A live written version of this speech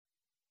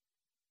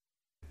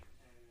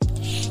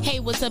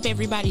What's up,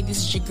 everybody? This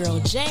is your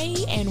girl,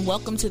 Jaie, and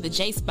welcome to the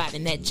Jaie Spot,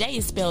 and that Jaie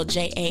is spelled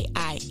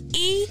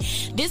J-A-I-E.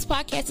 This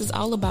podcast is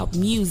all about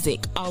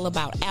music, all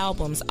about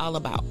albums, all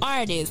about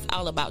artists,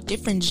 all about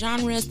different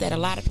genres that a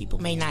lot of people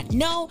may not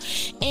know,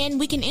 and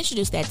we can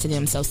introduce that to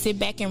them. So sit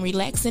back and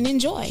relax and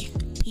enjoy.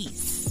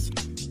 Peace.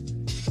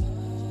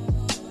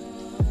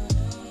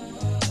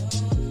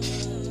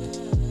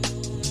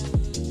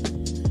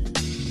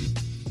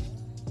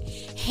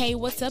 Hey,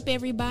 what's up,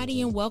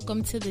 everybody, and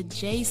welcome to the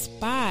Jaie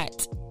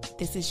Spot.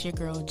 This is your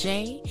girl,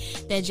 Jaie.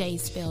 That Jaie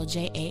is spelled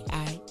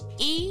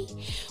J-A-I-E.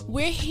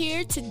 We're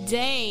here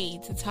today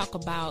to talk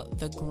about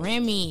the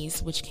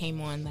Grammys, which came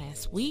on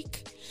last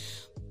week.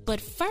 But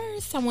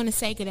first, I want to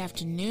say good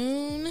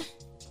afternoon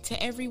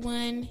to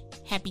everyone.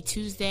 Happy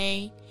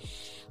Tuesday.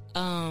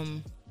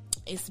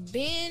 It's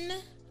been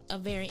a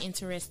very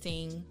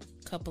interesting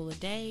couple of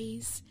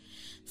days.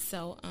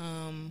 So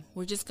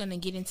we're just going to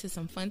get into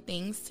some fun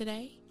things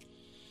today,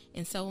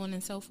 and so on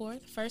and so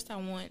forth. First, I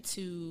want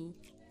to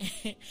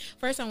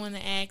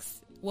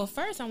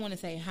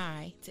say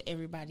hi to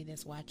everybody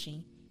that's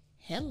watching.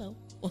 Hello.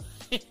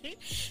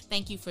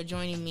 Thank you for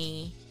joining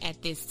me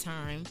at this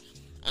time.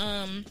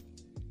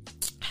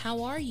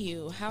 How are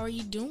you? How are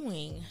you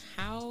doing?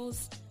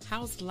 How's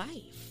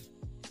life?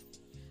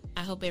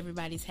 I hope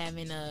everybody's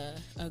having a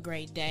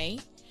great day.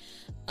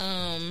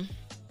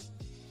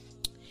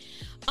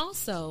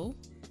 Also,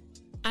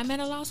 I'm at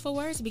a loss for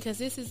words because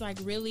this is like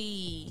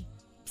really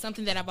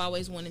something that I've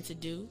always wanted to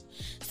do.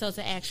 So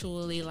to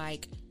actually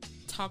like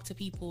talk to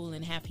people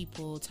and have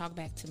people talk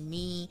back to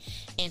me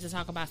and to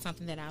talk about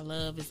something that I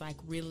love is like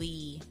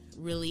really,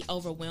 really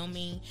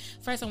overwhelming.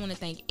 First, I want to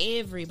thank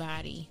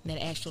everybody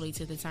that actually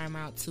took the time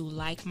out to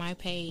like my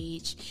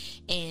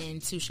page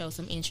and to show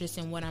some interest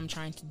in what I'm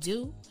trying to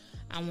do.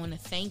 I want to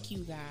thank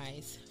you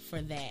guys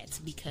for that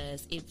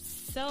because it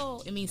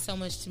means so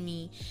much to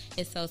me.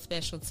 It's so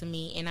special to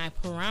me, and I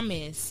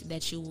promise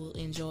that you will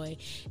enjoy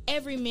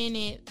every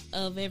minute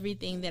of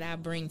everything that I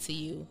bring to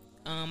you.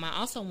 I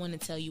also want to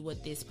tell you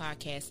what this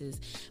podcast is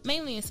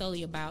mainly and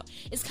solely about.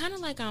 It's kind of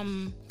like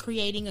I'm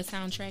creating a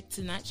soundtrack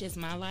to not just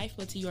my life,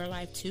 but to your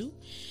life too.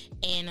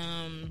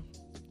 And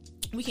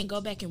we can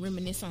go back and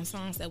reminisce on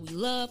songs that we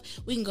love.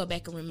 We can go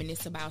back and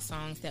reminisce about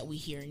songs that we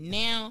hear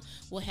now.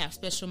 We'll have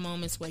special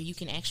moments where you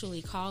can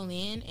actually call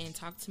in and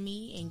talk to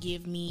me and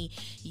give me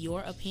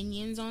your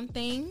opinions on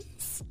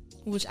things,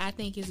 which I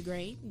think is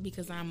great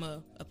because I'm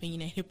a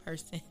opinionated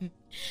person.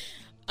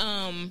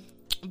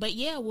 But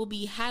yeah, we'll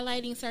be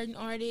highlighting certain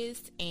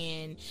artists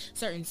and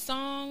certain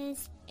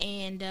songs,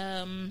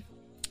 and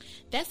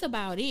that's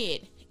about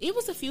it. It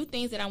was a few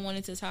things that I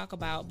wanted to talk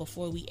about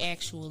before we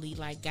actually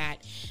like got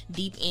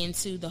deep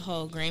into the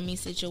whole Grammy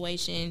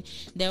situation.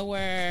 There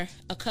were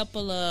a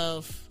couple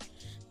of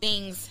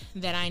things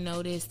that I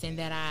noticed and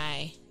that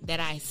I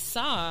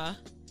saw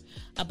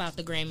about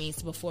the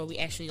Grammys before we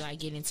actually like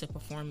get into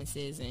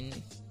performances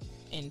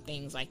and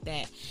things like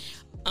that.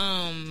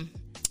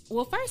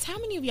 Well, first, how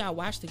many of y'all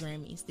watched the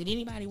Grammys? Did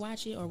anybody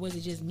watch it, or was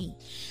it just me?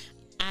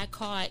 I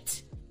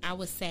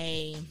would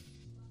say,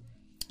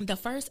 the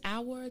first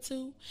hour or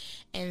two,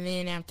 and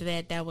then after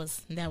that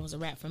was a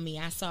wrap for me.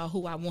 I saw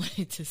who I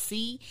wanted to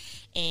see,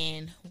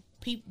 and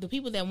the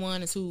people that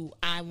won is who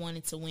I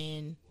wanted to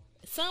win.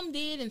 Some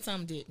did and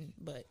some didn't,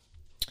 but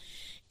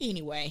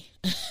anyway.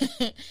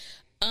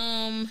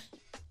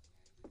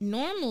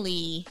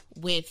 Normally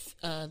with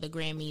the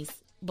Grammys,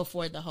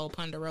 before the whole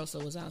Ponderosa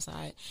was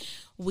outside,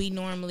 we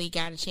normally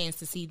got a chance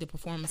to see the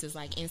performances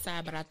like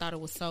inside, but I thought it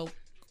was so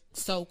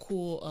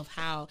cool of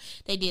how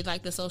they did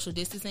like the social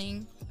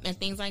distancing and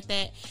things like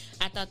that.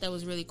 I thought that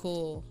was really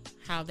cool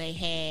how they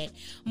had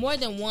more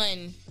than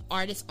one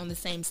artist on the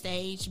same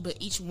stage, but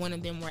each one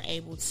of them were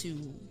able to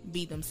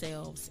be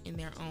themselves in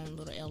their own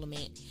little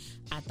element.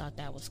 I thought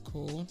that was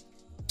cool.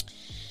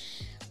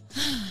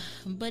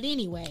 But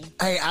anyway,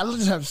 hey, I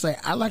just have to say,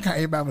 I like how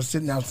everybody was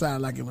sitting outside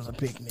like it was a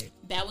picnic.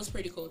 That was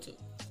pretty cool too.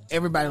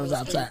 Everybody was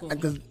outside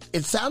because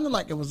it sounded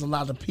like it was a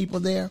lot of people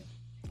there,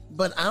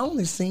 but I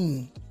only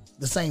seen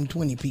the same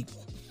 20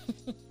 people.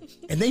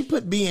 And they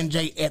put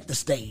B&J at the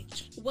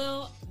stage.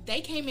 Well,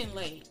 they came in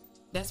late.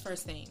 That's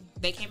first thing.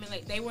 They came in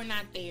late. They were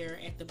not there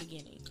at the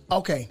beginning.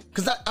 Okay,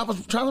 because I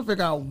was trying to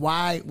figure out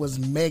why was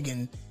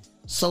Megan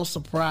so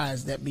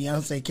surprised that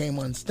Beyonce came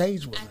on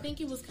stage with her. I think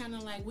it was kind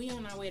of like, we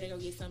on our way to go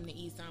get something to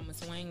eat, so I'm going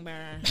to swing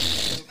by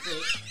real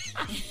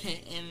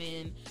quick. And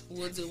then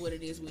we'll do what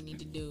it is we need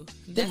to do.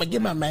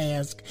 Give my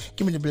mask.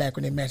 Give me the black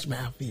one that match my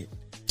outfit.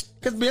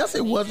 Because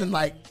Beyonce wasn't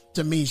like,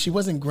 to me, she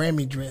wasn't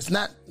Grammy dressed.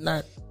 Not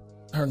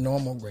her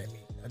normal Grammy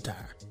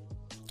attire.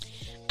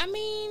 I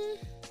mean,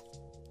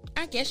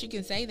 I guess you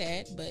can say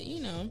that, but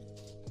you know,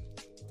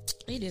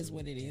 it is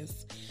what it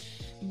is.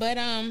 But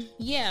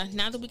yeah,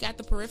 now that we got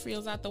the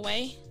peripherals out the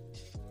way,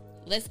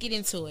 let's get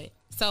into it.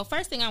 So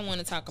first thing I want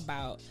to talk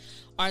about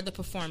are the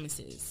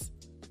performances.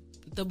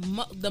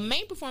 The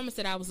main performance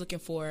that I was looking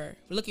forward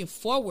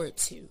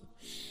to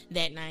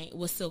that night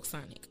was Silk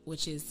Sonic,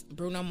 which is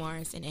Bruno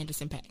Mars and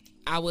Anderson .Paak.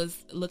 I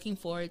was looking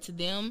forward to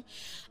them.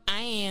 I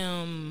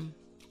am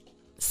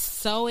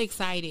so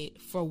excited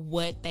for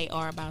what they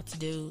are about to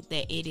do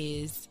that it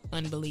is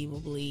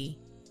unbelievably,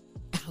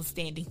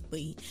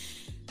 outstandingly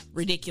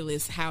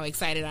ridiculous how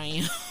excited I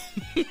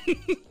am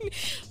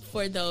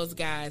for those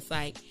guys.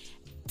 Like,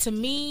 to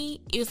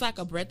me, it's like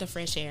a breath of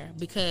fresh air,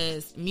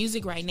 because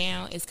music right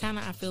now is kind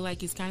of, I feel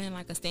like it's kind of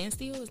like a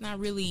standstill. It's not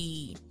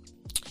really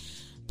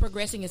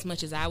progressing as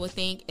much as I would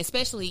think,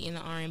 especially in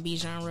the R&B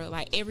genre.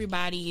 Like,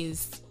 everybody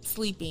is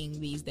sleeping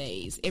these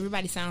days.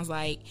 Everybody sounds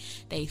like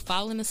they've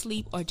fallen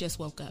asleep or just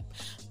woke up.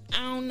 I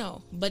don't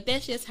know, but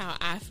that's just how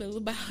I feel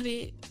about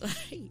it.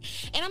 Like,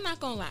 and I'm not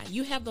gonna lie,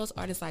 you have those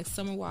artists like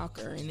Summer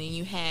Walker, and then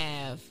you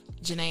have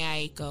Jhené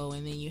Aiko,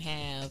 and then you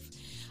have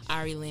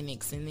Ari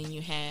Lennox, and then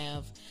you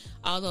have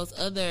all those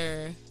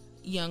other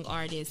young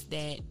artists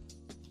that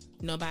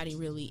nobody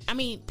really, I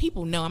mean,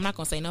 people know. I'm not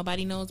gonna say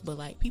nobody knows, but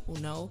like, people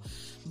know.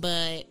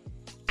 But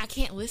I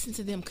can't listen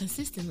to them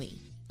consistently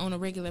on a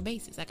regular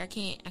basis. Like, I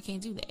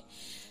can't do that.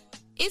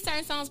 It's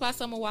certain songs by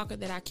Summer Walker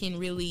that I can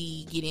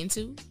really get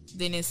into.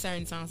 Then there's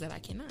certain songs that I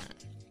cannot.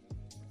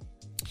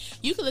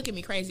 You can look at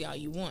me crazy all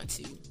you want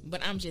to,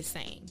 but I'm just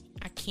saying,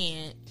 I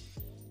can't.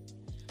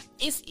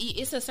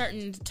 It's a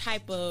certain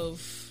type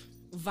of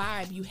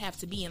vibe you have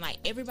to be in. Like,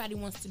 everybody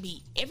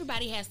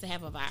has to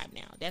have a vibe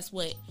now. That's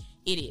what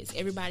it is.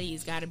 Everybody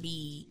has got to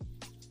be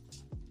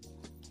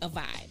a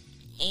vibe.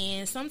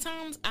 And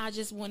sometimes I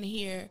just want to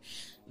hear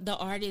the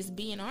artist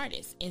be an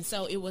artist. And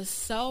so it was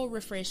so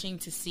refreshing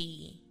to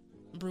see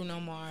Bruno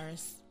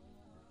Mars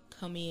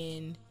come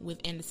in with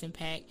Anderson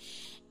 .Paak,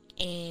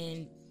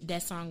 and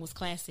that song was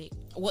classic.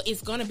 Well,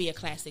 it's going to be a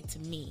classic to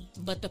me,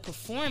 but the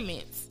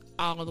performance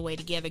all the way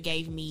together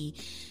gave me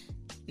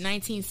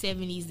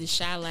 1970s, the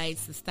shy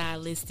lights, the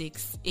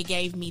stylistics. It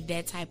gave me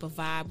that type of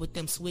vibe with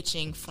them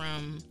switching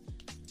from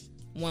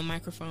one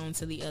microphone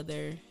to the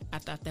other. I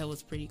thought that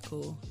was pretty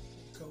cool.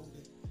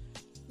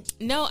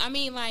 No, I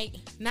mean, like,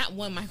 not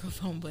one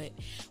microphone, but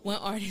one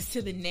artist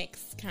to the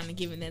next, kind of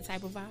giving that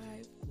type of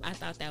vibe. I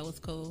thought that was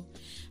cool.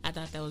 I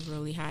thought that was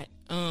really hot.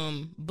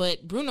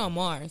 But Bruno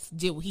Mars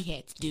did what he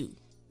had to do.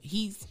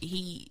 He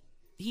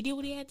did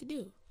what he had to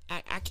do.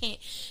 I can't,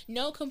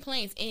 no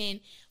complaints. And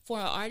for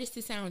an artist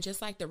to sound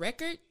just like the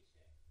record,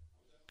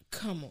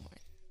 come on.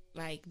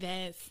 Like,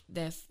 that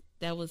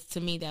was, to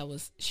me, that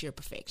was sheer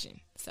perfection.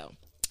 So,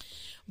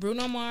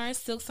 Bruno Mars,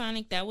 Silk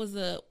Sonic, that was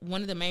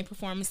one of the main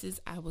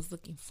performances I was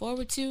looking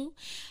forward to.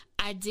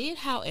 I did,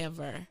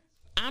 however,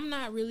 I'm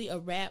not really a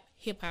rap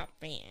hip-hop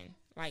fan.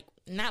 Like,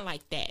 not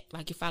like that.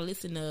 Like, if I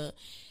listen to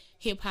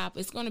hip-hop,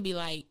 it's going to be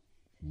like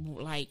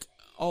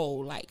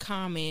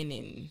Common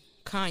and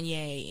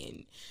Kanye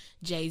and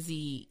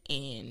Jay-Z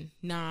and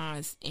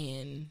Nas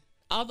and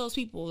all those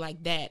people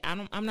like that.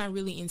 I'm not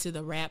really into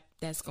the rap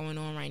that's going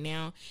on right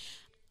now.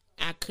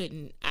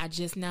 I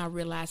just now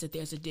realized that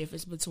there's a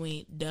difference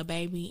between Da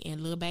Baby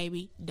and Lil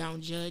Baby.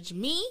 Don't judge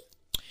me,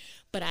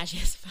 but I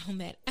just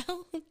found that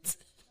out.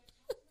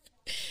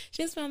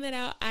 Just found that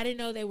out. I didn't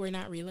know they were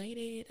not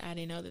related. I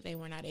didn't know that they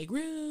were not a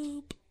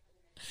group,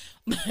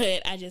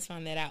 but I just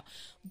found that out.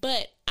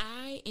 But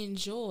I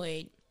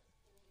enjoyed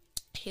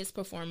his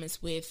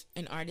performance with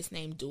an artist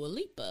named Dua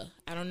Lipa.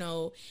 I don't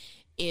know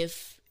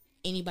if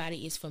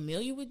anybody is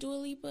familiar with Dua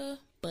Lipa,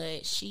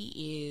 but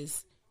she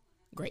is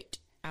great.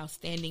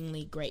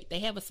 Outstandingly great. They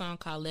have a song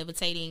called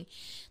Levitating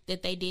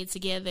that they did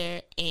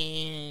together,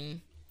 and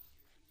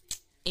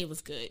it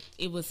was good.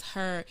 It was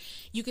her.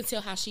 You can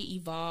tell how she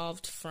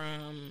evolved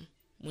from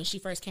when she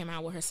first came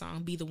out with her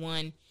song Be the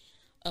One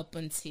up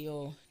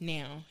until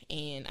now,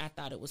 and I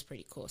thought it was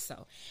pretty cool.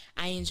 So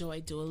I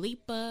enjoyed Dua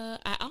Lipa.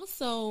 I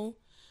also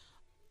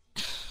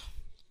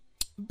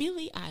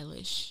Billie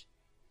Eilish.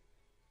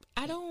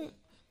 I don't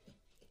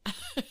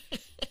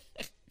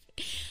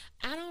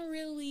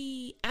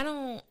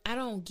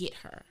get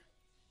her.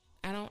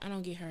 I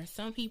don't get her.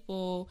 Some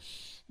people,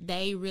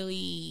 they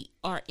really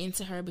are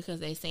into her because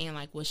they're saying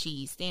like what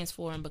she stands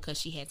for and because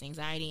she has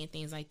anxiety and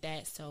things like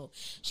that. So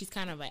she's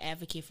kind of an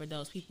advocate for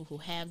those people who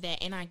have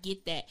that, and I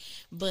get that.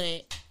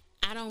 But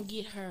I don't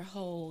get her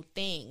whole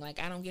thing. Like,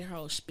 I don't get her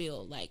whole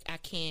spiel. Like, I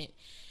can't.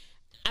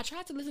 I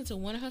tried to listen to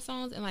one of her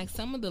songs, and like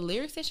some of the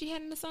lyrics that she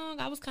had in the song,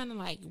 I was kind of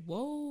like,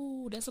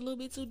 whoa, that's a little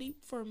bit too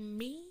deep for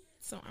me.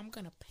 So I'm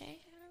gonna pass.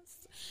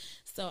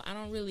 So I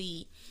don't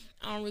really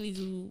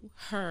do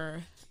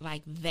her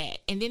like that.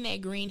 And then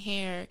that green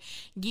hair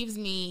gives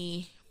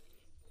me,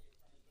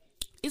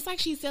 it's like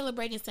she's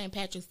celebrating St.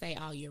 Patrick's Day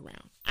all year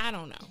round. I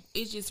don't know.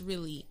 It's just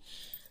really,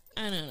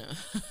 I don't know.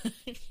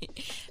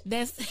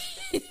 that's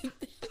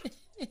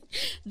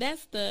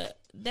the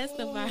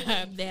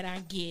vibe that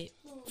I get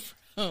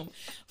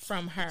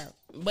from her.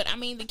 But I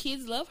mean, the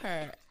kids love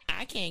her.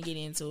 I can't get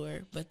into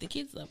her, but the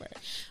kids love her.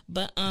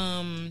 But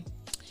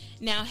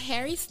now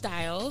Harry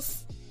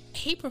Styles,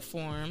 he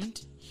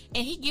performed,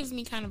 and he gives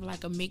me kind of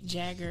like a Mick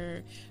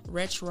Jagger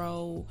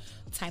retro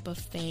type of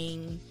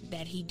thing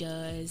that he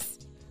does.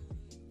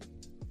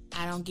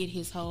 I don't get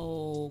his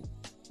whole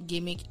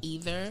gimmick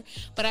either,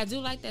 but I do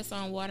like that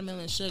song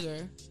Watermelon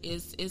Sugar.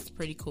 It's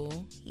pretty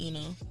cool, you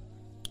know.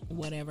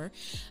 whatever.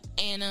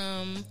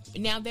 And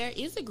now there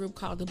is a group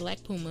called the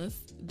Black Pumas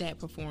that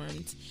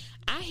performed.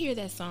 I hear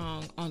that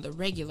song on the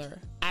regular.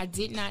 I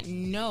did not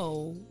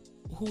know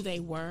who they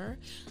were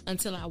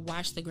until I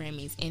watched the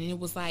Grammys, and it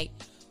was like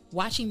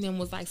watching them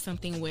was like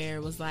something where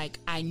it was like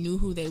I knew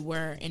who they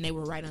were and they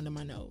were right under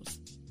my nose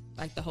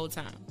like the whole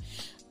time.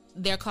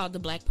 They're called the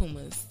Black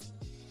Pumas,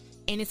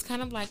 and it's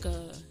kind of like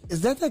a...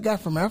 Is that guy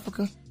from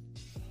Africa?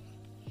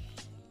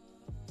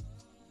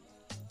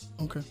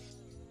 Okay.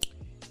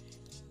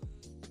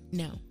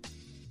 No.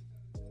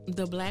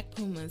 The Black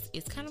Pumas,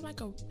 it's kind of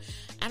like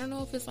I don't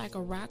know if it's like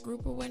a rock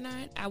group or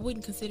whatnot. I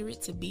wouldn't consider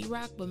it to be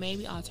rock, but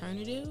maybe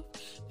alternative,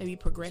 maybe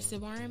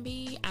progressive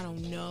R&B. I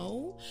don't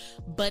know.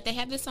 But they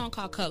have this song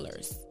called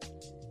Colors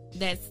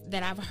that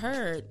I've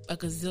heard a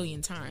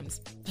gazillion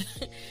times.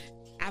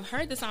 I've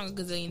heard the song a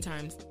gazillion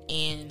times.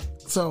 And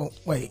so,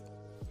 wait.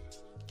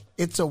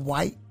 It's a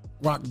white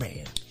rock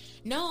band?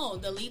 No,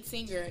 the lead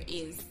singer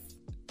is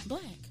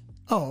black.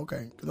 Oh,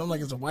 okay. Because I'm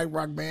like, it's a white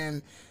rock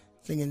band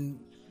singing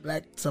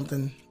black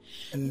something,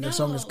 and the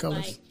song is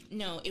Colors. Like,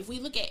 no,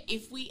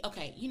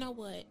 okay, you know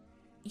what?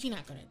 You're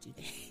not gonna do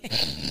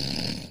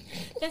that.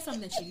 That's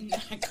something that you're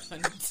not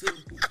gonna do.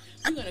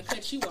 We're gonna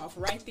cut you off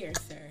right there,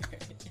 sir.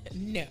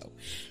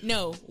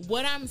 No.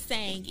 What I'm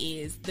saying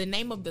is the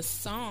name of the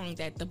song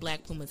that the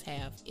Black Pumas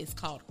have is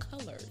called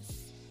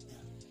Colors.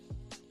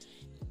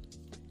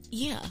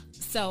 Yeah.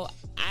 So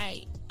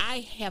I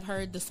have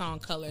heard the song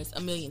Colors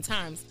a million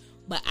times,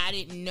 but I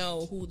didn't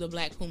know who the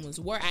Black Pumas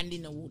were. I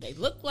didn't know who they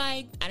looked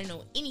like. I didn't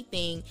know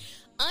anything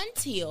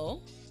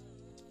until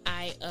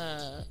I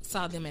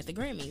saw them at the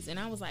Grammys. And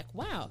I was like,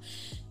 wow.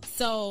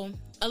 So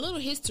a little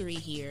history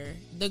here.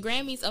 The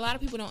Grammys, a lot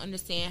of people don't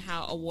understand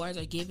how awards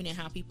are given and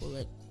how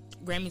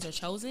Grammys are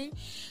chosen.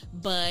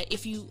 But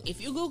if you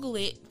Google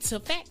it to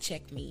fact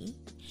check me,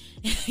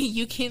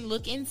 you can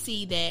look and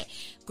see that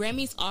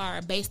Grammys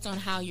are based on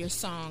how your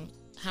song,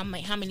 how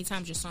many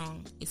times your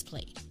song is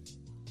played.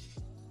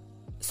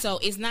 So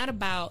it's not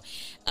about,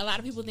 a lot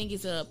of people think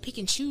it's a pick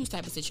and choose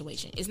type of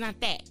situation. It's not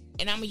that.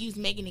 And I'm going to use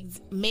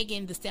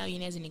Megan Thee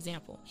Stallion as an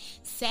example.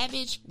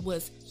 Savage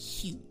was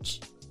huge.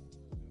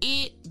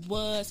 It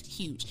was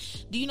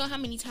huge. Do you know how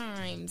many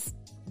times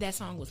that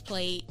song was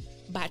played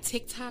by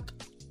TikTok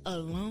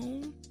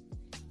alone?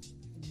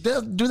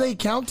 Do they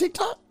count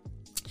TikTok?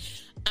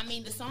 I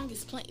mean, the song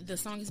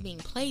is being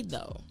played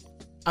though.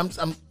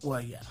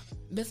 Well, yeah.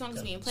 The song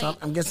is being played. So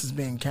I guess it's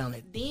being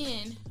counted.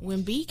 Then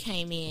when B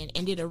came in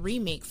and did a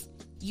remix,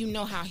 you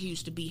know how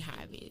huge the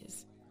Beehive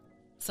is.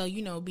 So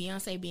you know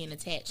Beyonce being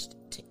attached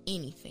to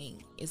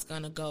anything is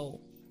gonna go.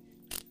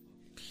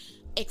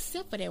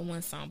 Except for that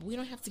one song, but we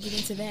don't have to get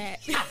into that.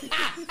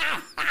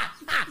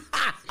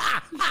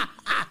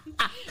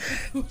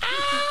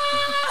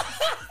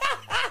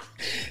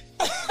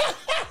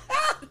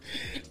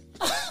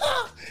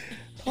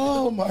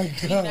 Oh my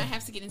God. We don't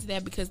have to get into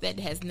that because that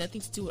has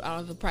nothing to do with all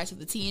of the price of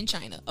the tea in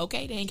China.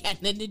 Okay, they ain't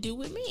got nothing to do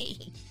with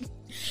me.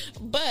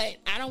 But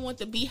I don't want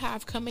the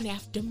Beehive coming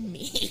after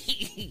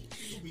me.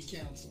 You'll be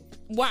canceled.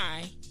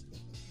 Why?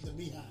 The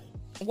Beehive.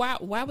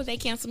 Why would they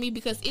cancel me?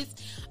 Because it's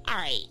all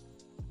right.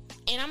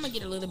 And I'm gonna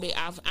get a little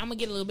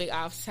bit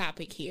off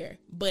topic here,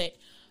 but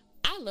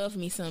I love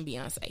me some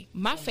Beyonce.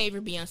 My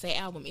favorite Beyonce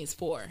album is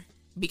 4.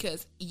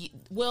 Because,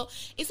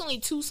 it's only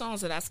 2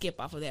 songs that I skip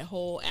off of that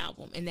whole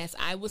album, and that's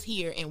I Was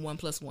Here and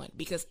 1+1,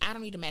 because I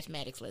don't need a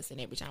mathematics lesson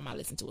every time I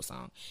listen to a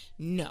song.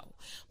 No.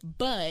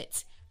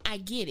 But I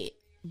get it,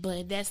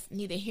 but that's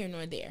neither here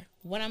nor there.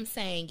 What I'm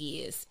saying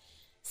is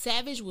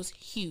Savage was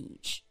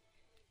huge.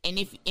 And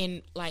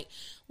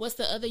what's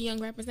the other young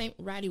rapper's name?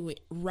 Roddy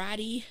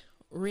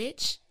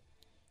Ricch?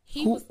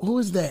 Who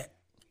is that?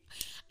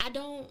 I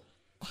don't...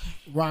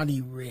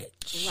 Roddy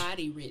Ricch.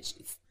 Roddy Ricch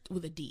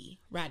with a D.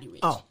 Roddy Ricch.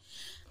 Oh.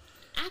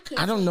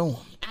 I don't know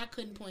him. I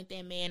couldn't point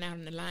that man out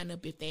in the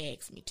lineup if they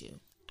asked me to.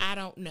 I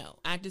don't know.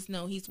 I just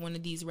know he's one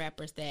of these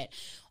rappers that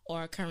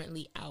are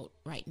currently out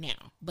right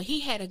now. But he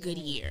had a good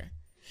year.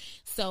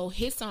 So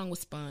his song was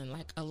spun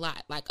like a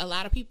lot. Like a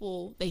lot of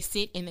people, they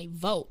sit and they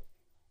vote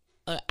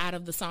out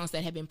of the songs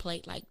that have been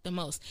played like the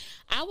most.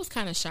 I was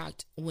kind of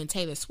shocked when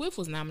Taylor Swift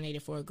was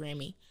nominated for a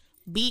Grammy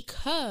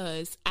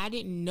because I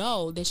didn't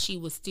know that she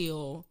was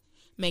still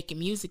making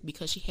music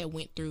because she had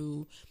went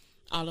through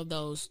all of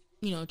those,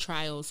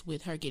 trials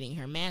with her getting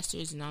her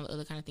master's and all the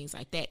other kind of things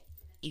like that.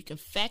 You can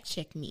fact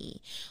check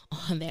me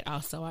on that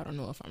also. I don't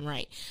know if I'm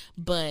right,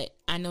 but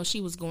I know she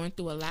was going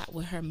through a lot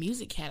with her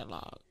music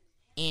catalog,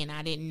 and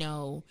I didn't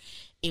know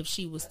if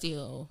she was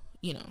still,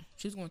 she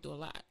was going through a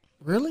lot.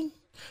 Really?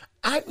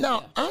 Did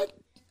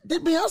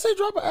Beyonce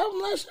drop an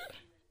album last year?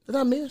 Did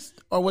I miss?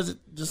 Or was it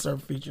just her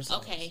feature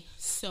songs? Okay,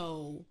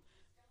 so.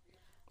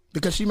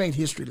 Because she made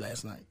history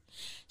last night.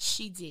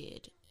 She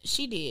did.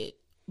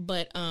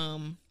 But,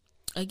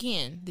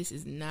 again, this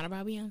is not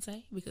about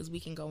Beyonce because we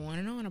can go on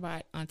and on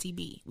about on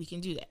TV. We can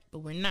do that, but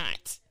we're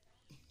not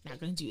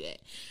going to do that.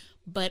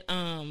 But,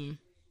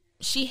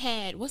 she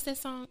had, what's that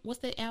song? What's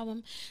that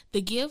album?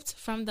 The Gift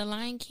from the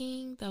Lion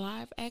King, the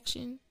live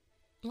action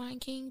Lion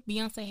King.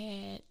 Beyonce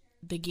had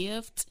The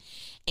Gift,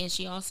 and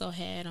she also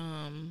had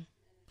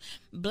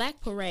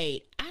Black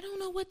Parade. I don't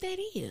know what that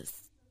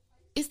is.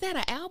 Is that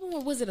an album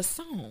or was it a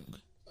song?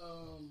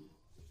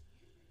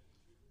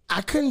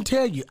 I couldn't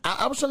tell you.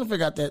 I was trying to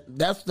figure out that.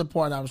 That's the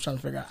part I was trying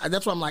to figure out.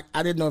 That's why I'm like,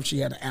 I didn't know if she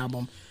had an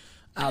album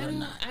out or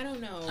not. I don't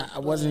know. I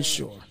wasn't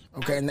sure.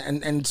 Okay,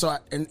 and so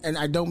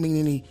I don't mean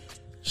any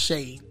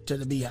shade to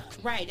the Beehive.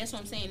 Right, that's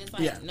what I'm saying. It's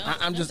like, yeah, no,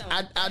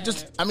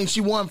 I mean,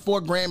 she won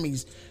 4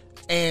 Grammys,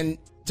 and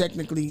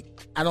technically,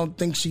 I don't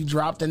think she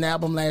dropped an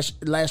album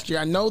last year.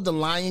 I know The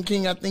Lion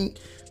King, I think,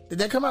 did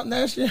that come out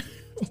last year?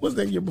 Was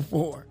that year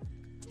before?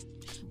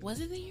 Was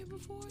it the year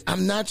before?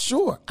 I'm not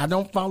sure. I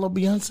don't follow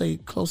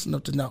Beyonce close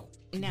enough to know.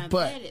 Now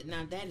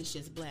that is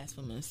just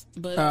blasphemous.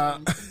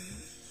 But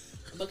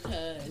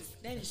because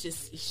that is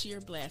just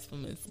sheer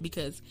blasphemous.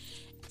 Because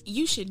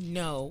you should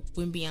know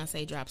when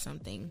Beyonce drops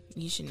something.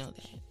 You should know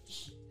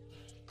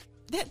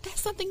that.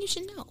 That's something you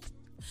should know.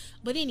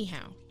 But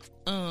anyhow,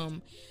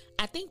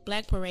 I think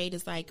Black Parade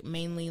is like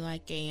mainly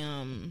like a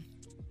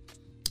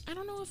I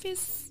don't know if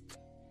it's,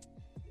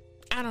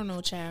 I don't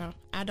know, child.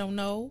 I don't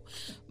know.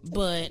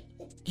 But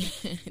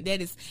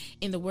that is,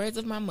 in the words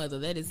of my mother,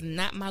 that is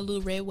not my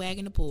little red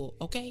wagon to pull.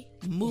 Okay?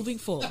 Moving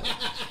forward.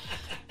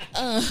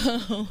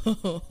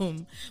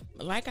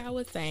 Like I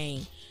was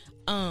saying.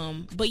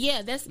 But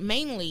yeah, that's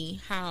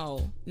mainly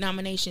how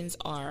nominations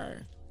are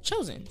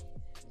chosen.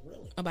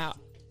 Really? About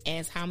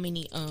as how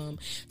many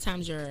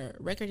times your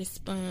record is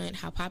spun,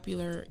 how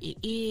popular it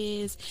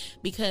is.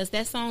 Because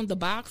that song, The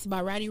Box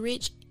by Roddy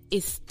Ricch,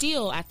 is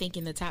still, I think,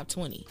 in the top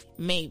 20.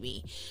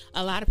 Maybe.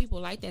 A lot of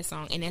people like that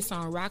song. And that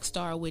song,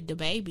 Rockstar with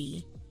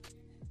DaBaby,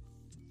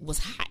 was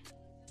hot.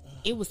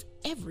 It was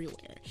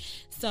everywhere.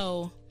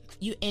 So,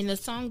 and the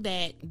song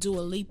that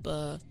Dua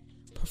Lipa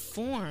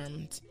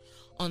performed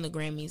on the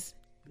Grammys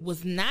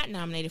was not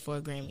nominated for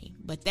a Grammy.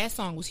 But that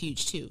song was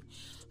huge, too.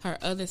 Her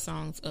other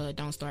songs,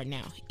 Don't Start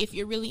Now. If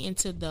you're really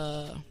into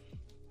the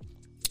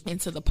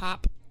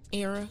pop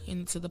era,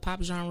 into the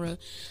pop genre,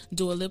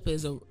 Dua Lipa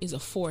is a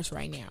force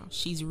right now.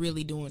 She's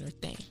really doing her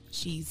thing.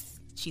 She's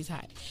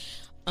hot.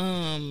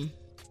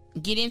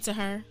 Get into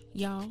her,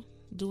 y'all,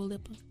 Dua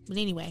Lipa. But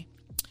anyway,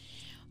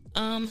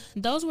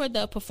 those were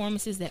the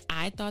performances that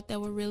I thought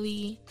that were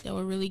really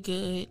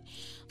good.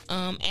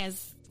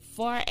 As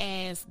far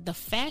as the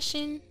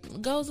fashion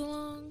goes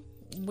along,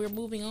 we're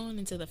moving on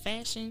into the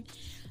fashion.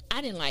 I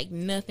didn't like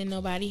nothing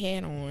nobody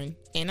had on.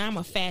 And I'm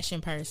a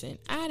fashion person.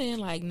 I didn't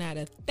like not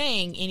a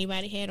thing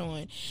anybody had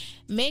on.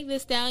 Meg Thee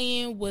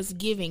Stallion was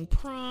giving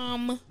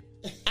prom.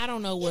 I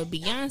don't know what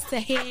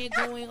Beyonce had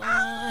going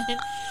on.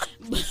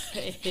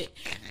 But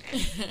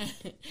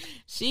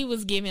she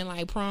was giving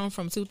like prom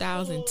from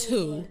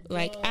 2002.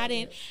 Like I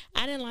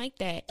didn't like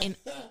that.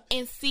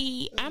 And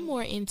see, I'm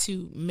more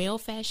into male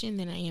fashion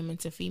than I am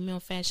into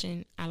female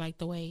fashion. I like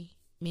the way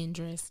men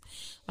dress,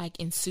 like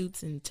in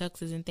suits and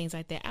tuxes and things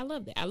like that. I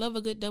love that. I love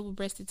a good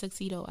double-breasted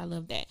tuxedo. I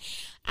love that.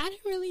 I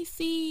didn't really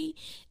see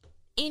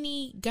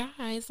any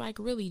guys like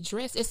really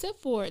dressed,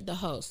 except for the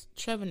host,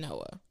 Trevor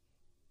Noah.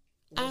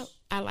 I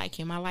like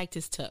him. I liked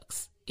his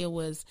tux. It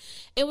was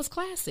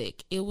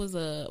classic. It was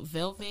a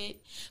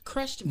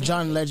crushed velvet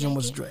John Legend jacket.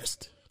 was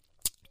dressed.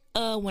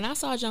 When I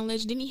saw John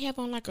Legend, didn't he have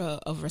on like a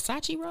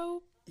Versace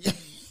robe?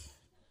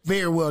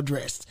 Very well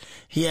dressed.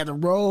 He had a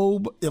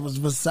robe. It was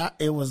Versace.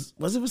 It was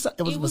Versace.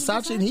 It was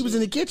Versace, and he was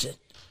in the kitchen.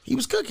 He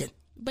was cooking.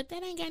 But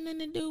that ain't got nothing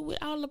to do with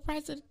all the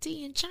price of the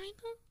tea in China.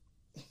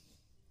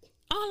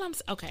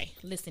 Okay,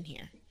 listen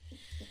here.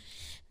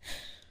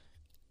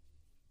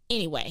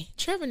 Anyway,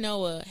 Trevor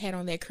Noah had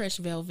on that crushed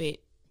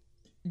velvet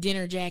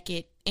dinner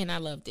jacket, and I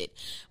loved it.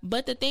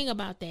 But the thing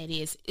about that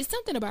is, it's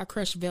something about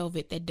crushed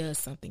velvet that does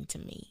something to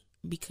me,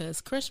 because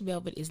crushed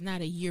velvet is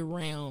not a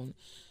year-round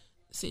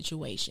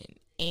situation.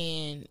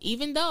 And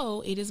even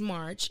though it is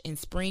March and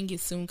spring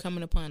is soon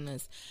coming upon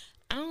us,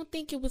 I don't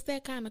think it was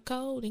that kind of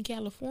cold in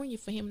California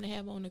for him to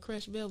have on a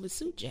crushed velvet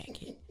suit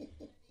jacket.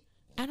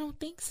 I don't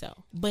think so.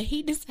 But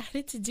he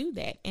decided to do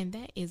that, and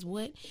that is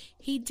what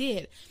he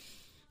did.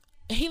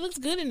 He looks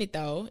good in it,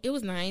 though. It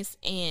was nice.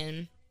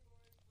 And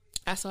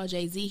I saw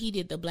Jay-Z. He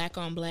did the black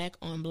on black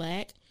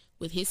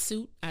with his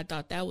suit. I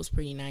thought that was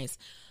pretty nice.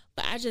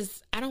 But I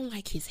don't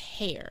like his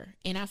hair.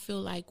 And I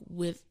feel like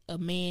with a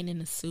man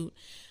in a suit,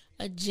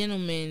 a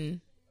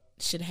gentleman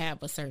should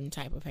have a certain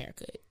type of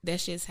haircut.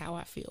 That's just how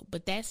I feel.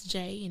 But that's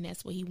Jay, and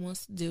that's what he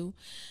wants to do.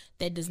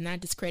 That does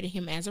not discredit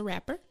him as a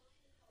rapper.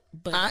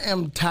 But I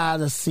am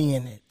tired of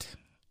seeing it.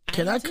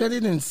 Can I cut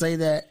it and say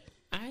that?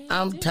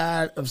 I'm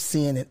tired of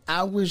seeing it.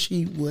 I wish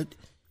he would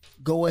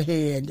go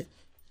ahead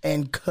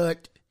and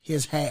cut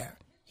his hair.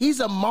 He's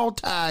a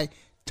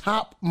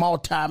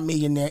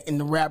multi-millionaire in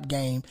the rap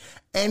game,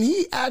 and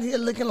he out here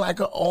looking like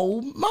an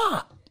old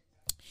mop.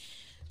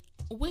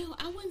 Well,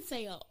 I wouldn't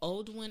say an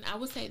old one. I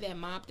would say that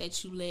mop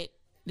that you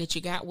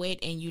got wet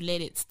and you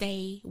let it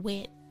stay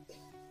wet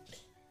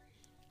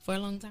for a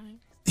long time.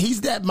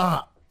 He's that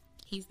mop.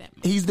 He's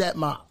that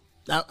mop.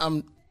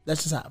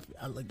 That's just how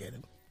I look at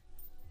him.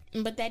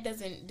 But that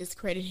doesn't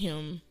discredit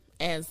him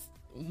as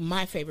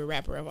my favorite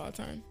rapper of all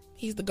time.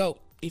 He's the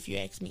GOAT. if you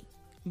ask me.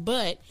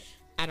 But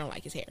I don't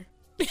like his hair.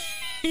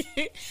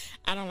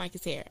 I don't like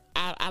his hair.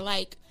 I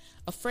like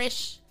a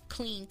fresh,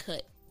 clean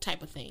cut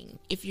type of thing.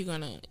 If you're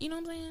gonna, you know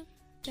what I'm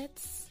saying?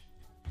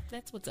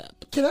 That's what's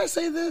up. Can I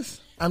say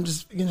this? I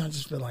just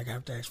feel like I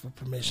have to ask for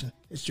permission.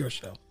 It's your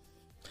show.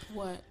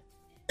 What?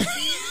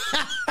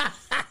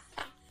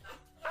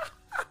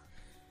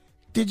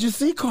 Did you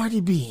see Cardi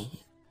B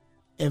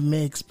and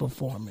Meg's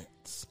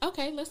performance?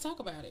 Okay, let's talk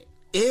about it.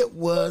 It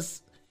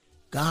was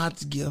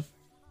God's gift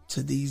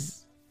to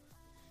these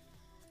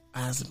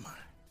eyes of mine.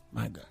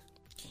 My God.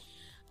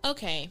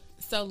 Okay,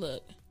 so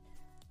look.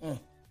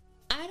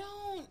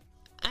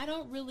 I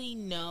don't really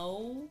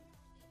know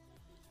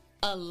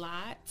a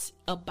lot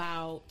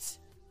about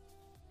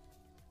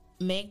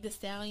Meg Thee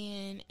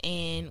Stallion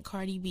and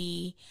Cardi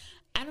B.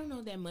 I don't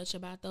know that much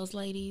about those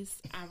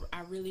ladies.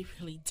 I really,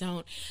 really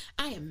don't.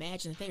 I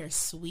imagine that they are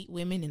sweet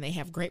women and they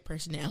have great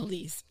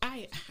personalities.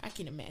 I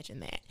can imagine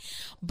that.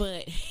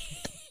 But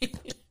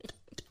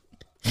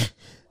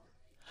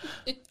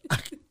I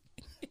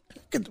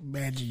can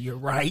imagine you're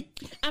right.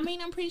 I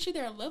mean, I'm pretty sure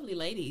they're lovely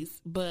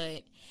ladies,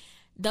 but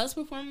those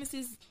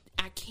performances,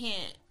 I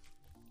can't.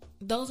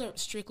 Those are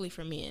strictly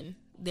for men.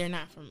 They're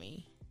not for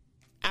me.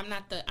 I'm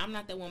not the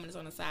woman that's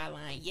on the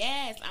sideline.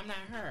 Yes, I'm not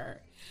her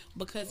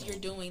because you're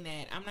doing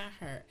that. I'm not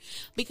her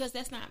because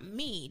that's not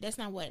me. That's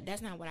not what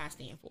I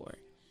stand for.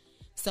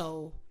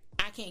 So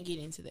I can't get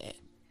into that.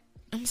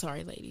 I'm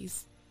sorry,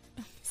 ladies.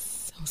 I'm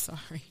so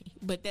sorry,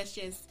 but that's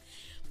just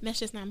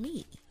not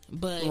me.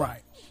 But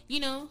right,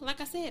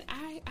 like I said,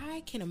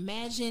 I can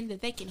imagine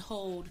that they can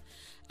hold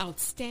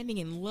outstanding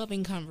and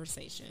loving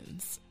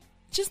conversations,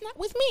 just not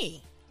with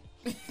me.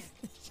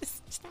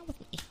 just not with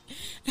me.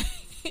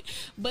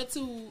 But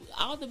to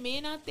all the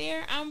men out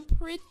there, I'm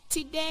pretty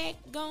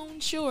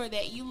daggone sure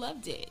that you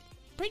loved it.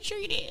 Pretty sure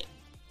you did.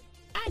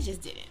 I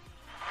just didn't.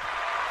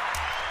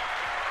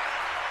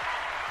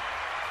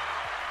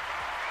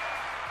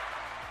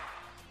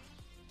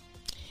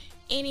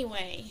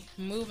 Anyway,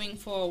 moving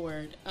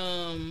forward.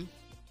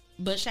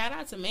 But shout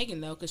out to Megan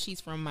though, because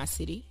she's from my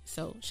city.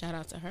 So shout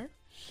out to her.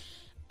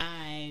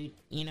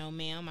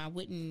 Ma'am, I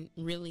wouldn't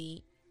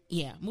really.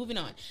 Yeah, moving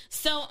on.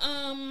 So,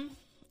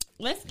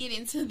 let's get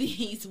into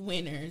these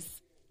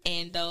winners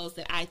and those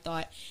that I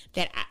thought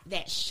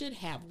that should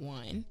have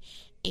won.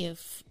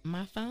 If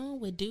my phone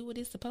would do what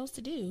it's supposed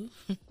to do,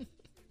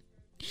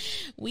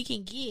 we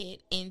can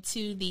get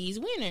into these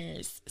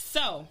winners.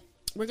 So,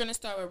 we're going to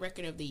start with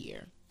Record of the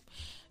Year.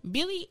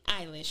 Billie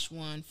Eilish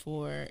won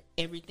for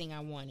Everything I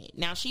Wanted.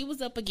 Now, she was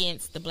up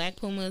against the Black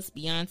Pumas,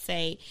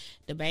 Beyonce,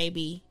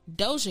 DaBaby,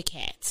 Doja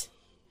Cat,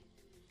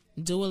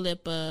 Dua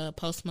Lipa,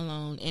 Post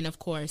Malone, and of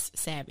course,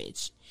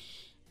 Savage.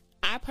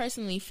 I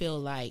personally feel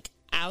like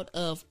out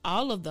of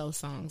all of those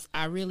songs,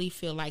 I really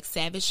feel like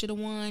Savage should have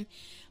won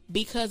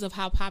because of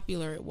how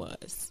popular it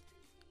was.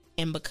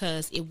 And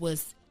because it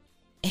was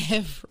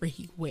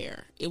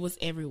everywhere. It was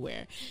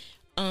everywhere.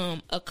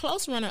 A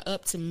close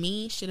runner-up to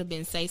me should have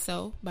been Say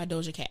So by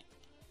Doja Cat.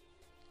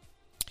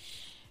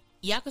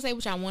 Y'all can say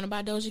what y'all want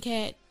about Doja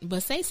Cat,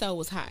 but Say So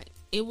was hot.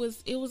 It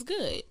was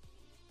good.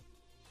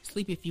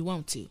 Sleep if you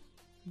want to.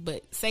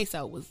 But Say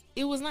So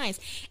was nice.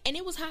 And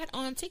it was hot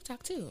on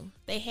TikTok too.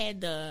 They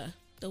had the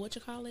what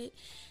you call it?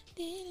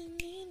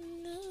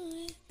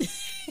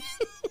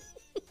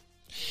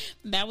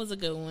 That was a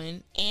good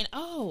one. And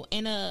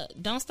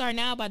Don't Start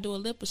Now by Dua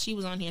Lipa, she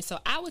was on here. So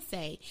I would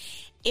say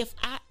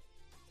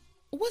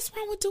what's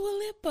wrong with Dua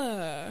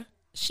Lipa?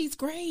 She's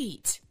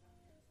great.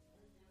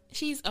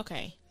 She's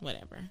okay,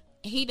 whatever.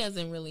 He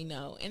doesn't really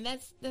know, and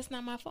that's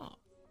not my fault.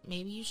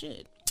 Maybe you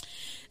should.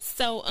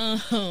 So,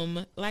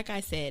 like I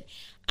said,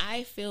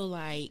 I feel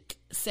like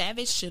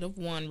Savage should have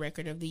won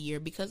Record of the Year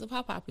because of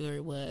how popular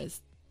it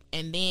was.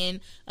 And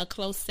then a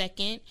close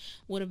second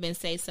would have been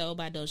Say So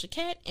by Doja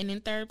Cat. And in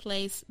third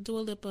place,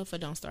 Dua Lipa for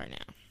Don't Start Now.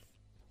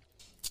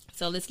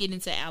 So let's get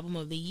into Album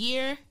of the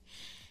Year.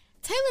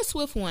 Taylor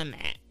Swift won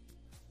that.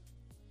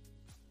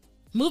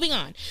 Moving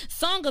on.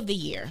 Song of the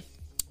Year.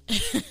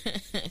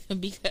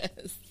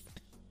 Because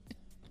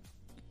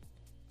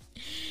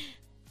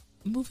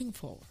moving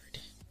forward.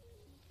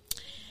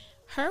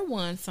 Her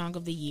won Song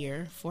of the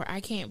Year for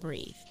I Can't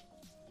Breathe.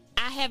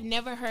 I have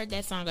never heard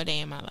that song a day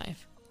in my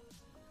life.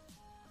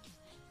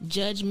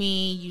 Judge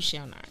me, you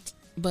shall not.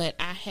 But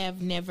I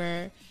have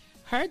never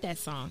heard that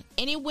song.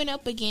 And it went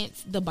up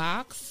against The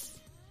Box,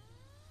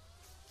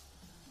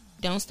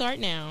 Don't Start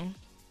Now,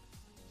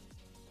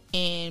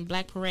 and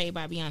Black Parade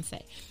by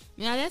Beyonce.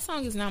 Now, that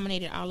song is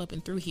nominated all up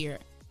and through here.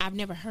 I've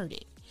never heard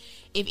it.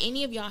 If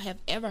any of y'all have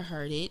ever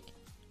heard it,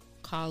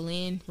 call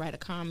in, write a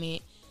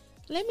comment.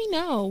 Let me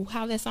know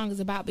how that song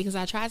is about, because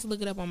I tried to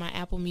look it up on my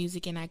Apple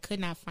Music and I could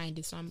not find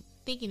it. So I'm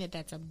thinking that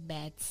that's a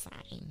bad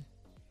sign.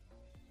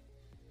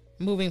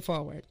 Moving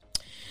forward.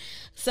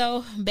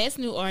 So, Best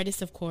New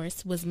Artist, of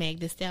course, was Meg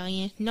Thee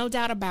Stallion. No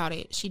doubt about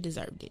it. She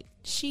deserved it.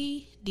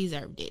 She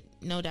deserved it.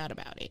 No doubt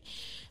about it.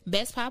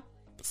 Best Pop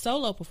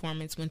Solo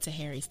Performance went to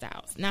Harry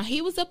Styles. Now,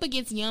 he was up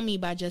against Yummy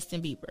by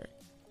Justin Bieber.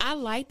 I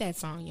like that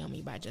song,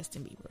 Yummy by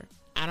Justin Bieber.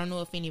 I don't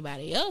know if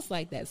anybody else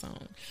liked that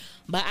song,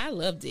 but I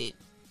loved it.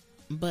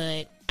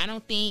 But I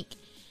don't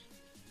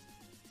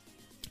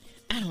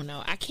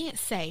know. I can't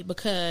say,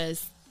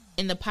 because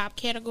in the pop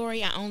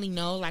category, I only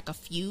know like a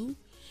few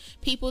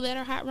people that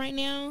are hot right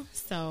now.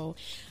 So,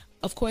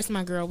 of course,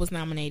 my girl was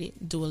nominated,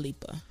 Dua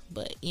Lipa.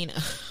 But, you know,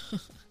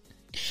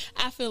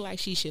 I feel like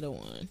she should have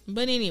won.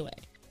 But anyway.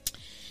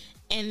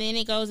 And then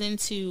it goes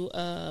into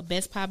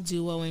Best Pop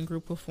Duo and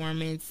Group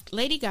Performance.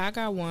 Lady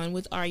Gaga won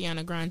with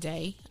Ariana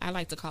Grande. I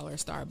like to call her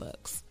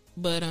Starbucks.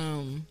 But,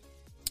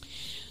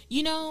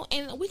 you know,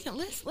 and we can,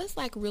 let's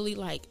like really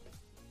like,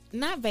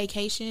 not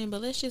vacation,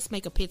 but let's just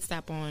make a pit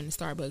stop on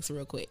Starbucks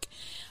real quick.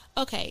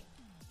 Okay,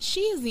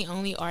 she is the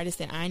only artist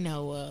that I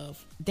know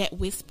of that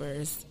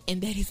whispers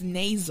and that is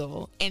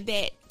nasal and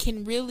that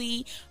can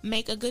really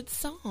make a good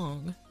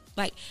song.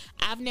 Like,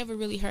 I've never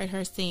really heard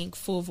her sing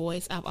full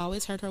voice. I've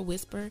always heard her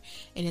whisper,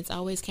 and it's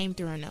always came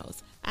through her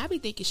nose. I be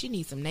thinking she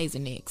needs some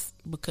Nasonex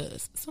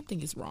because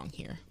something is wrong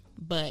here.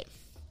 But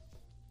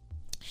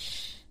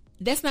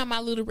that's not my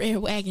little red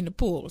wagon to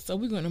pull, so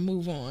we're going to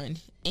move on.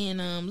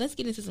 And let's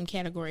get into some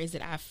categories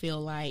that I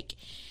feel like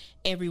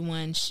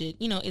everyone should,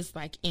 you know, is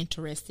like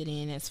interested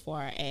in as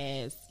far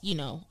as, you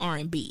know,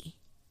 R&B.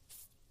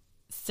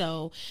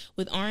 So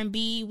with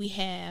R&B, we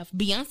have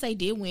Beyonce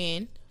did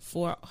win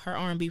for her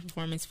R&B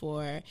performance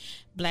for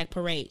Black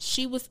Parade.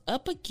 She was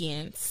up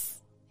against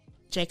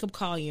Jacob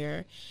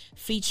Collier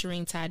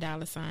featuring Ty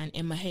Dolla $ign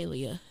and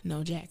Mahalia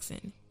No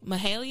Jackson.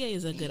 Mahalia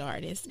is a good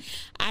artist.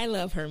 I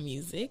love her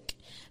music.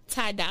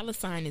 Ty Dolla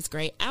 $ign is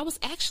great. I was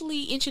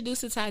actually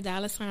introduced to Ty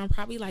Dolla $ign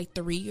probably like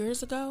 3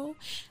 years ago.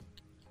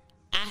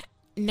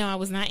 No, I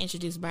was not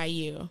introduced by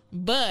you,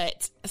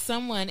 but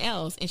someone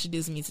else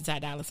introduced me to Ty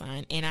Dolla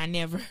 $ign, and I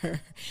never,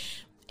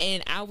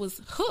 and I was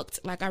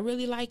hooked. Like, I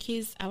really like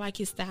I like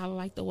his style. I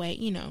like the way,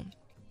 you know.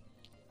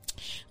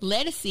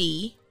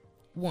 Ledisi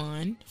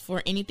won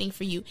for Anything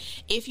For You.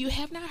 If you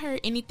have not heard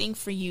Anything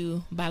For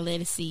You by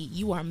Ledisi,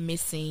 you are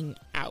missing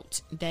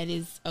out. That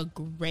is a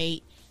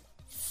great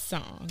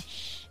song.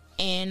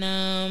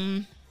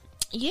 And,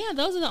 yeah,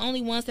 those are the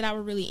only ones that I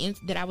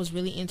was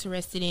really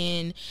interested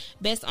in.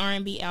 Best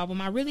R&B album.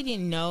 I really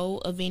didn't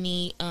know of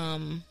any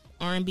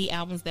R&B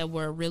albums that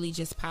were really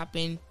just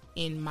popping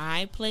in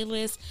my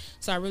playlist,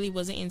 so I really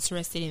wasn't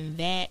interested in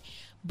that.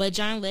 But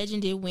John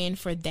Legend did win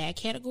for that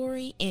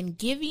category. And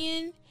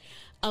Giveon,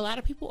 a lot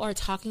of people are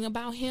talking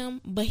about him,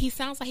 but he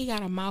sounds like he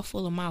got a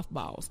mouthful of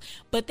mothballs.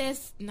 But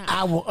that's not.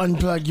 I will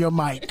unplug your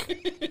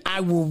mic. I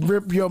will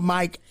rip your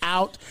mic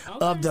out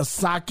of the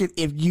socket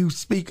if you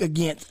speak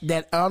against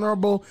that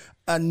honorable,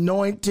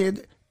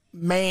 anointed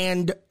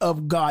man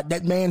of God.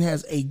 That man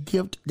has a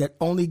gift that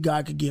only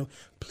God could give.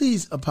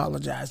 Please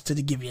apologize to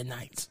the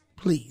Giveonites.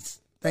 Please.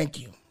 Thank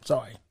you.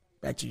 Sorry.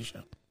 Back to your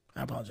show.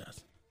 I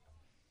apologize.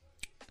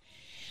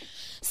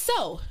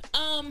 So,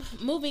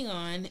 moving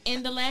on.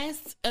 And the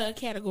last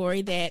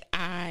category that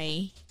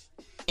I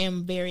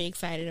am very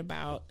excited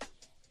about,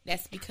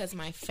 that's because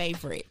my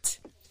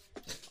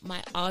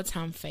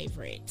all-time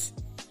favorite,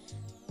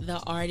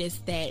 the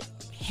artist that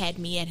had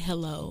me at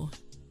hello,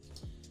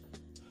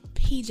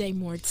 PJ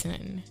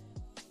Morton,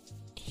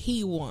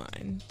 he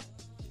won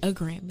a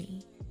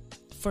Grammy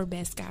for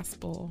Best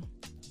Gospel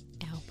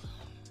Album.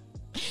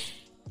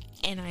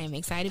 And I am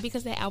excited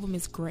because that album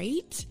is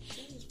great.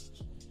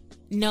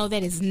 No,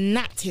 that is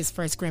not his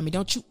first Grammy.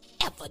 Don't you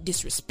ever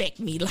disrespect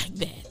me like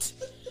that.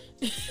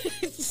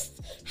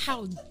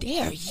 How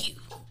dare you?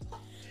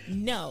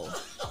 No,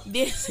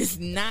 this is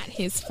not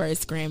his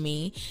first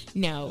Grammy.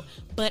 No,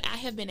 but I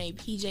have been a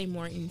PJ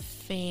Morton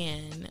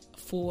fan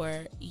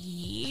for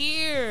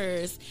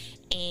years,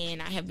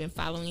 and I have been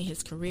following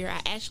his career.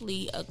 I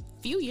actually, a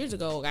few years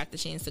ago, got the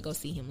chance to go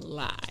see him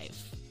live,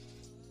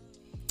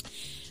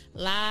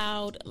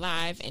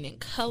 and in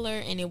color,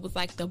 and it was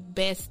like the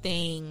best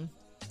thing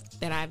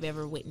that I've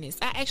ever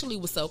witnessed. I actually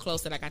was so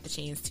close that I got the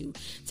chance to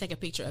take a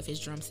picture of his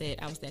drum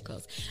set. I was that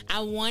close.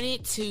 I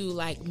wanted to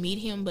like meet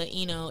him, but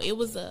you know, it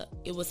was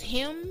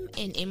him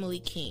and Emily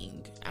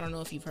King. I don't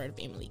know if you've heard of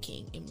Emily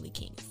King. Emily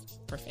King's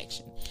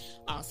perfection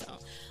also.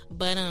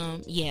 But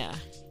yeah,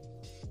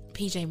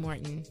 PJ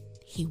Morton,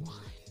 he won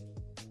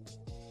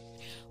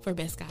for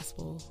Best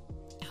Gospel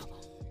Album.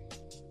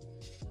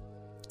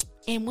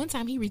 And one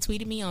time he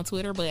retweeted me on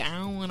Twitter, but I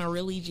don't want to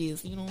really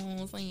just, you know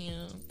what I'm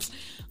saying?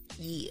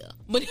 Yeah.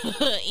 But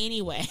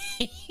anyway.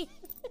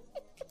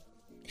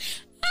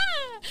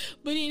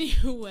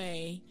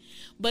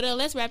 But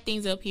let's wrap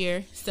things up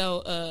here.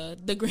 So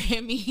the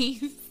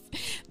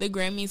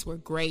Grammys were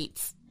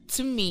great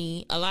to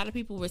me. A lot of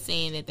people were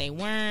saying that they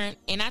weren't,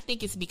 and I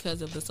think it's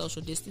because of the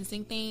social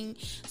distancing thing.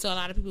 So a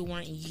lot of people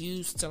weren't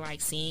used to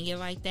like seeing it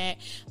like that.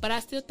 But I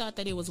still thought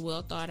that it was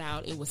well thought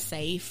out. It was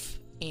safe.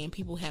 And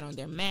people had on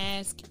their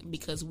mask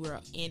because we're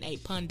in a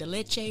pan de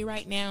leche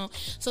right now.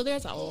 So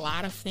there's a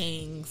lot of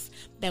things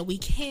that we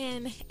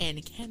can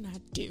and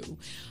cannot do.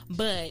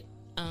 But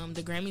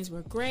the Grammys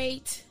were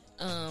great.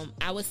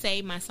 I would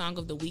say my song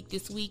of the week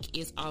this week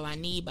is All I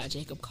Need by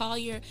Jacob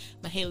Collier,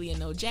 Mahalia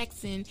No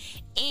Jackson,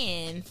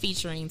 and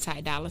featuring Ty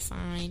Dolla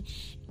 $ign.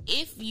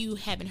 if you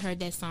haven't heard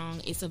that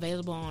song, it's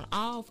available on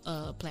all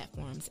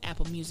platforms: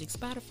 Apple Music,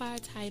 Spotify,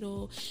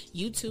 Tidal,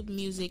 YouTube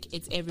Music.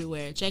 It's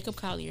everywhere. Jacob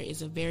Collier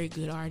is a very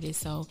good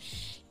artist, so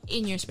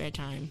in your spare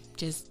time,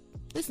 just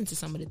listen to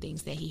some of the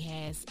things that he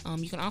has.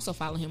 You can also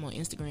follow him on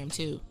Instagram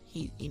too.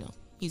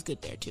 He's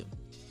good there too.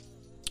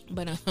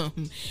 But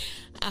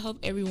I hope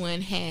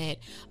everyone had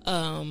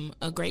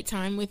a great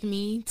time with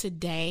me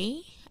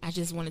today. I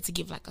just wanted to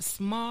give like a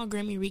small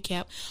Grammy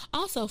recap.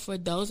 Also, for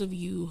those of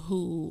you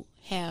who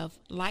have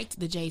liked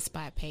the Jaie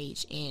Spot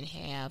page and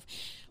have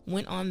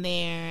went on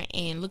there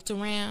and looked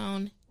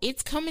around,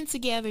 it's coming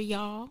together,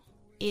 y'all.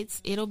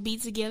 It'll be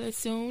together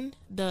soon.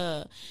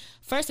 The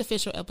first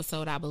official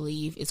episode, I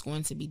believe, is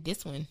going to be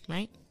this one,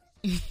 right?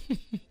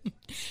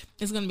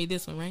 It's going to be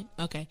this one, right?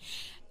 Okay.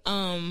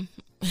 I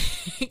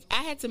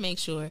had to make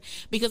sure,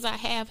 because I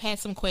have had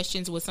some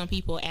questions with some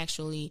people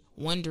actually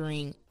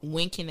wondering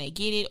when can they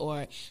get it,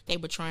 or they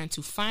were trying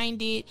to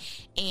find it,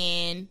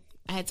 and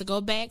I had to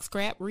go back,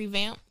 scrap,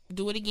 revamp,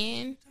 do it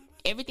again.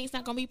 Everything's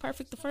not going to be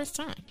perfect the first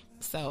time.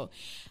 So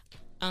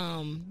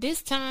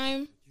this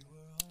time,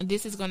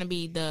 this is going to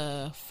be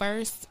the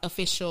first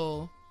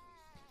official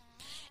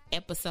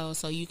episode,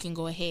 so you can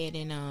go ahead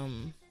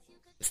and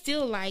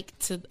still like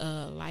the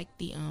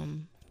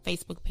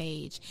Facebook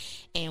page,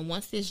 and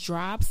once this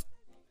drops,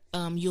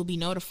 you'll be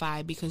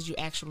notified because you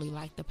actually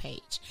like the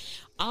page.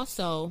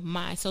 Also,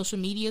 my social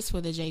medias for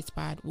the Jaie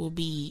Spot will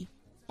be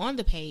on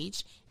the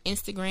page: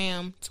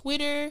 Instagram,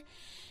 Twitter,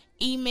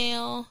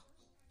 email,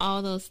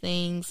 all those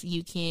things.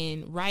 You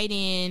can write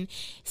in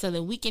so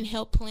that we can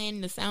help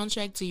plan the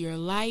soundtrack to your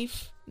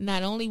life.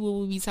 Not only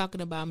will we be talking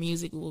about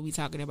music, we'll be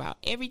talking about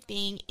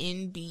everything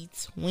in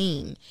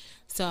between.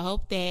 So I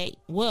hope that,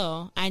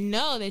 I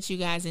know that you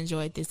guys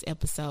enjoyed this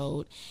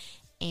episode,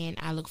 and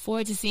I look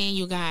forward to seeing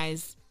you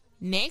guys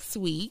next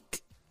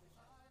week,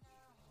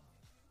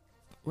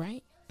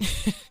 right?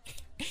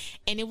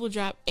 And it will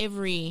drop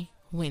every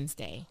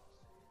Wednesday.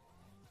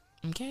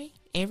 Okay?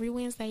 Every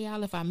Wednesday,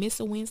 y'all. If I miss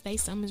a Wednesday,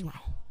 something's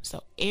wrong.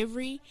 So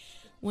every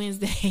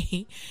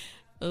Wednesday,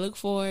 look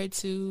forward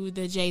to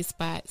the Jaie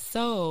Spot.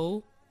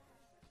 So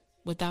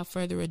without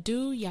further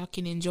ado, y'all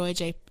can enjoy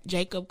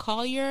Jacob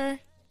Collier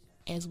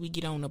as we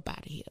get on up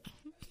out of here.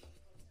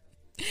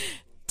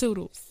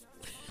 Toodles.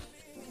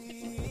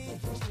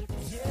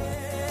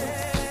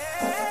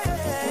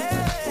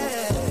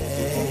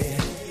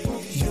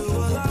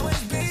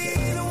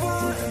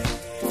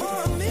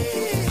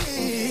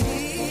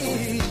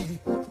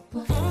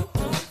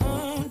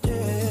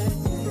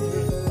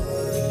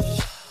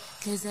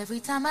 Cause every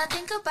time I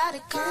think about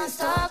it, can't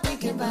stop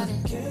thinking about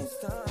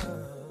it.